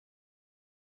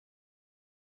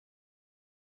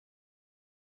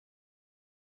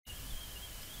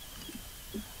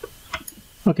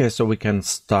Okay, so we can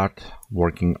start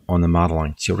working on the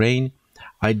modeling terrain.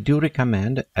 I do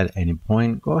recommend at any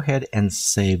point, go ahead and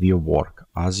save your work.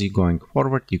 As you're going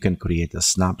forward, you can create a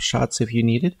snapshots if you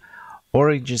need it,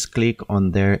 or you just click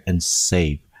on there and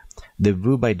save. The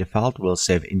Vue by default will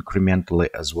save incrementally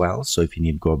as well. So if you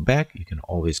need to go back, you can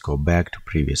always go back to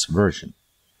previous version.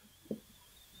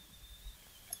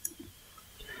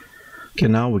 Okay,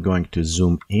 now we're going to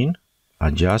zoom in,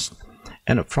 adjust.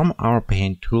 And from our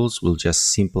paint tools, we'll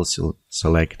just simply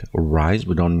select rise.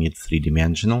 We don't need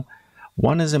three-dimensional.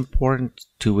 One is important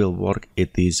to will work. It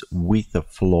is with the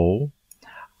flow.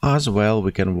 As well,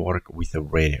 we can work with the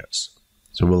radius.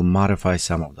 So we'll modify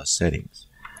some of the settings.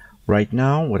 Right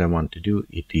now, what I want to do,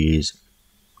 it is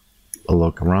a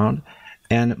look around.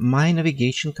 And my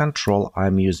navigation control,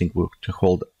 I'm using to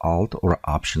hold Alt or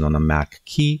Option on a Mac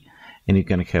key. And you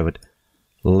can have it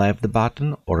left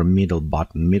button or middle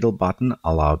button. Middle button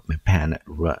allowed me pan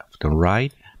left and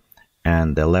right,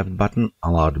 and the left button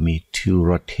allowed me to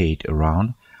rotate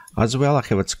around. As well, I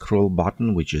have a scroll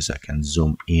button, which is I can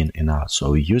zoom in and out.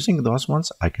 So using those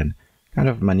ones, I can kind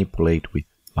of manipulate with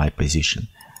my position.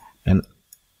 And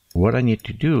what I need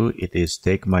to do, it is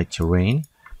take my terrain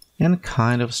and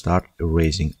kind of start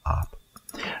erasing up.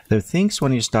 The things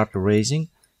when you start erasing,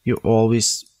 you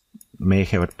always may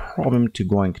have a problem to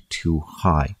going too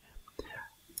high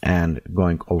and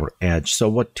going over edge. So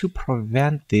what to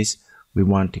prevent this, we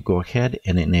want to go ahead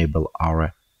and enable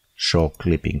our show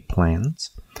clipping plans.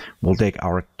 We'll take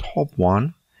our top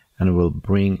one and we'll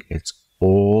bring it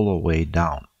all the way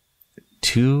down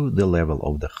to the level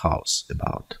of the house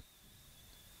about.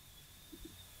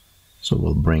 So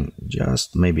we'll bring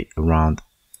just maybe around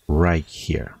right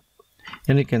here.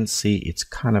 And you can see it's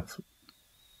kind of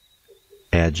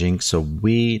edging, so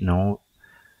we know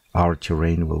our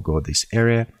terrain will go this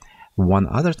area. One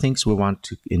other things we want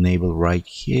to enable right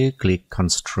here, click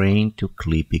constraint to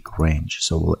clipping range.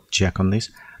 So we'll check on this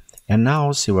and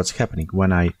now see what's happening.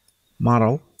 When I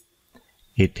model,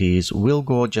 it is will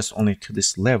go just only to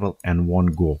this level and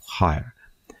won't go higher.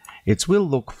 It will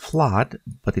look flat,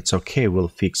 but it's okay. We'll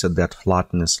fix that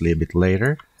flatness a little bit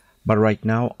later. But right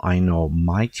now I know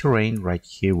my terrain right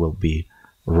here will be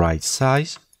right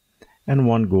size and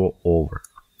won't go over.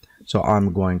 So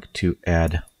I'm going to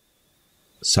add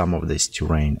some of this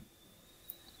terrain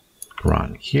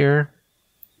around here.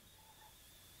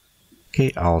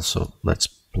 Okay, also let's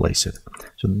place it.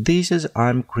 So this is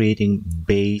I'm creating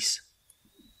base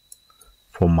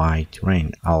for my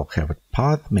terrain. I'll have a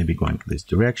path maybe going this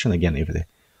direction again if the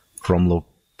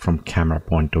from camera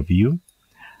point of view.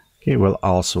 Okay, we'll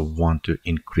also want to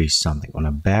increase something on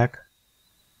the back.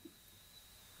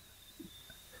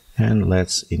 And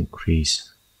let's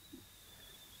increase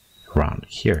around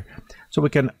here. So we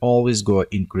can always go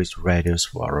increase radius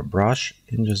for our brush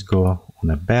and just go on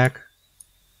the back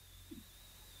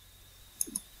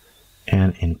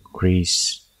and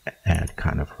increase add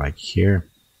kind of right here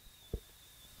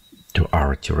to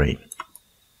our terrain.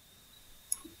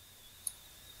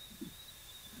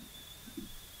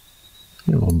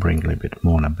 And we'll bring a little bit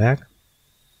more on the back.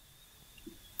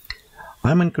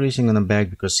 I'm increasing on the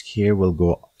back because here will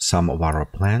go some of our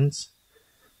plants.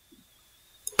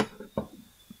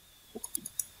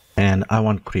 And I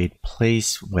want to create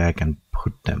place where I can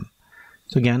put them.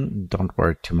 So again, don't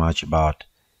worry too much about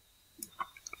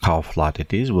how flat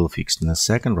it is. We'll fix it in a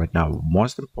second. Right now,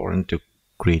 most important to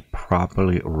create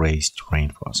properly raised terrain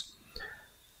for us.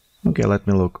 Okay, let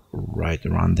me look right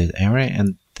around that area.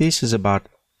 And this is about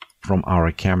from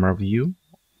our camera view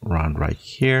around right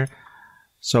here.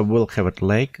 So we'll have it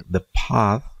like the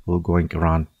path will going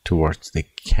around towards the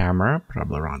camera,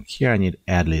 probably around here. I need to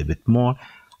add a little bit more.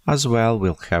 As well,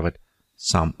 we'll have it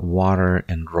some water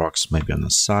and rocks maybe on the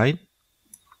side.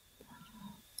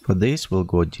 For this, we'll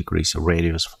go decrease the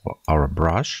radius for our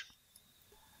brush.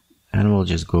 And we'll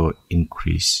just go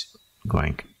increase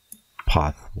going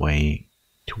pathway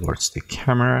towards the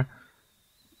camera.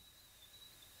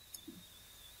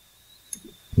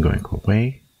 Going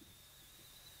away.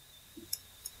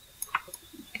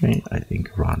 Okay, I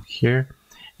think around here.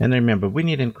 And remember, we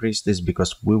need to increase this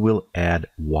because we will add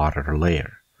water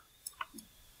layer.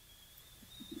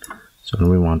 So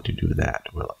we want to do that.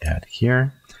 We'll add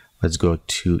here. Let's go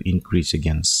to increase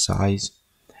again size.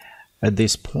 At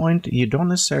this point, you don't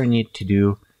necessarily need to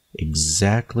do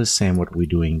exactly the same what we're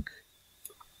doing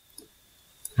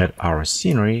at our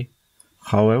scenery.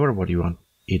 However, what you want,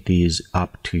 it is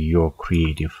up to your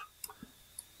creative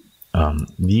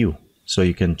view. So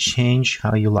you can change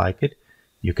how you like it.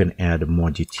 You can add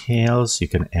more details. You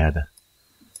can add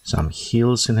some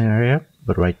hills in the area.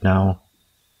 But right now,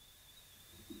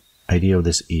 idea of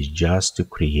this is just to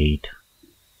create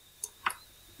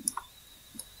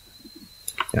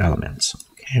elements.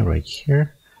 Okay, right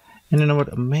here. And you know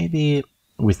what, maybe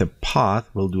with a path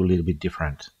we'll do a little bit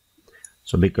different.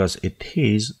 So because it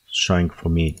is showing for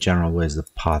me general where's the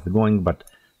path going, but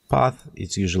path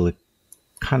is usually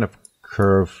kind of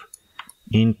curve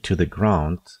into the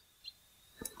ground.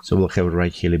 So we'll have it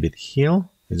right here a little bit hill,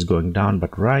 it's going down,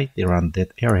 but right around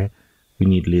that area we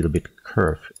need a little bit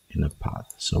curve in the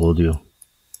path. So we'll do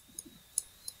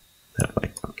that,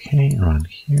 like, okay, around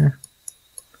here.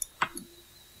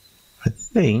 I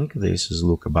think this is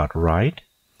look about right.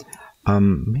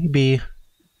 Maybe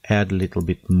add a little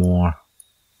bit more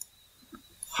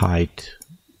height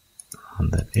on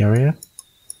that area.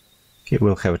 Okay,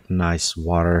 we'll have nice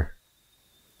water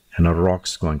and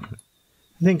rocks going.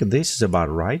 I think this is about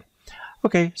right.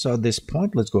 Okay, so at this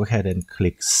point, let's go ahead and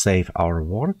click Save Our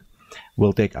Work.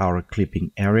 We'll take our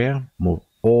clipping area, move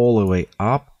all the way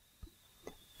up,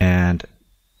 and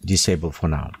disable for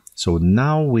now. So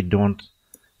now we don't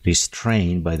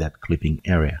restrain by that clipping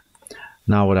area.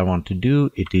 Now what I want to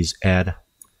do, it is add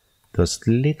those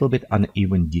little bit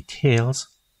uneven details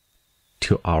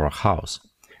to our house.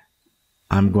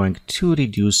 I'm going to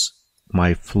reduce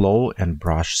my flow and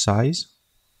brush size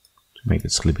to make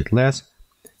it a little bit less.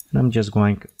 And I'm just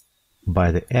going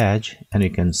by the edge, and you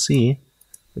can see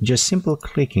just simple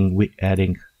clicking, we're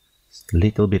adding a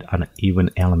little bit uneven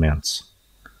elements.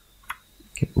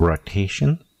 Okay,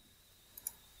 rotation,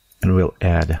 and we'll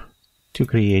add to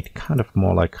create kind of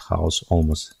more like house,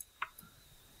 almost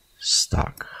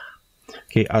stuck.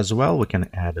 Okay, as well we can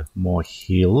add more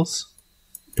hills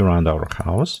around our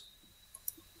house.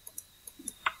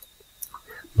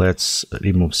 Let's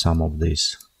remove some of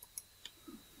this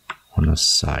on the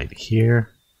side here.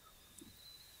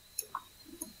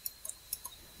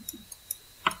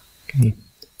 Okay,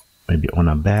 maybe on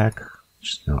a back,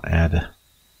 just gonna add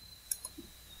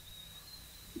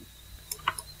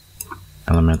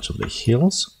elements of the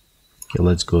hills. Okay,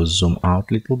 let's go zoom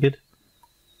out a little bit.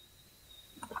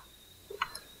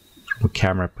 From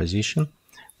camera position,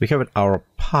 we have our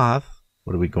path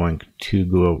where we're going to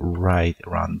go right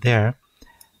around there.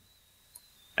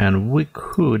 And we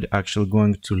could actually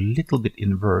going to little bit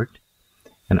invert,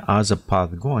 and as a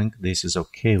path going, this is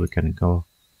okay, we can go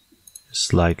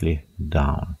slightly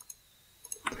down.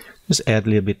 Just add a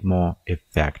little bit more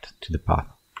effect to the path.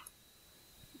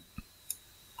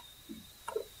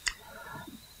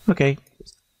 Okay,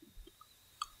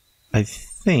 I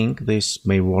think this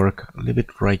may work a little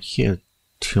bit right here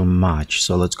too much,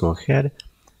 so let's go ahead.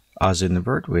 As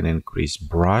invert, we'll increase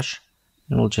brush,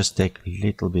 and we'll just take a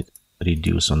little bit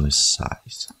reduce on this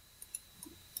size.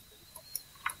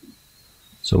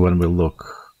 So when we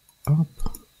look up,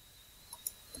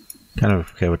 kind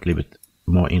of have a little bit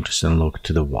more interesting look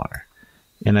to the water.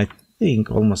 And I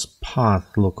think almost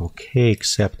path look okay,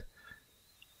 except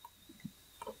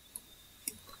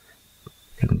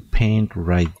can paint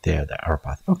right there the our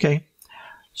path. Okay,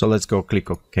 so let's go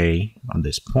click OK on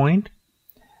this point.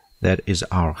 That is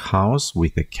our house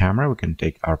with the camera. We can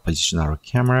take our position, our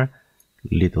camera,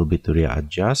 little bit to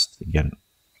readjust, again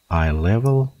eye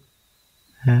level,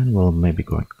 and we'll maybe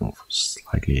going to move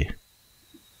slightly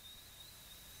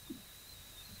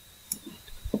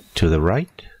to the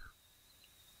right,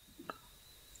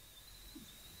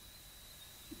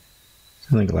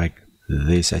 something like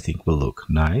this. I think will look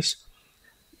nice.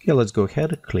 Okay, let's go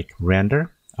ahead and click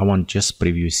render. I want just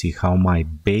preview, see how my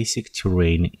basic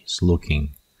terrain is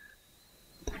looking,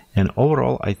 and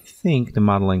overall I think the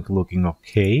modeling looking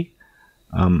okay.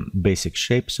 Basic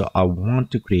shape. So I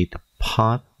want to create a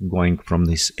path going from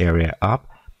this area up,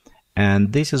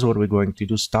 and this is what we're going to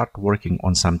do, start working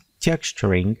on some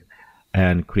texturing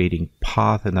and creating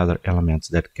path and other elements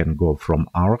that can go from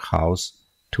our house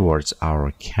towards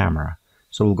our camera.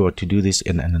 So we'll go to do this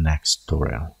in the next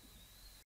tutorial.